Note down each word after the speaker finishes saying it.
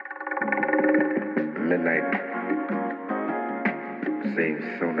midnight seems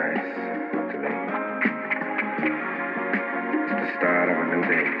so nice to me. It's the start of a new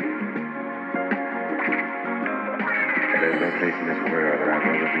day. And there's no place in this world that I'd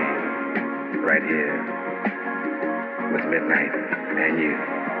rather be right here with midnight and you.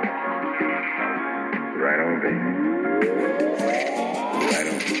 Right on, baby. Right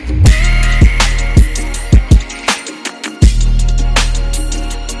on.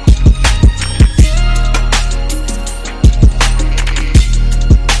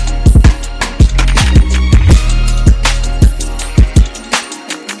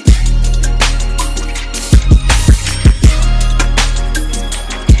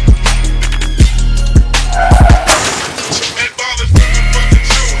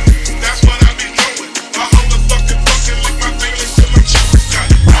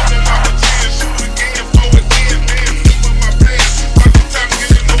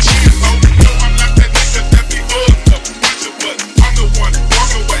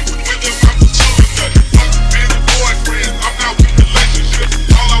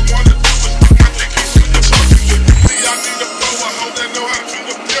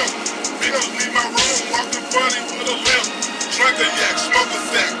 Smoke a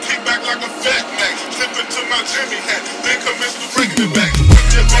sack, kick back like a fat Mac, slip into my Jimmy hat, then commence to bring it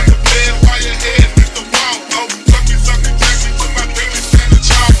back.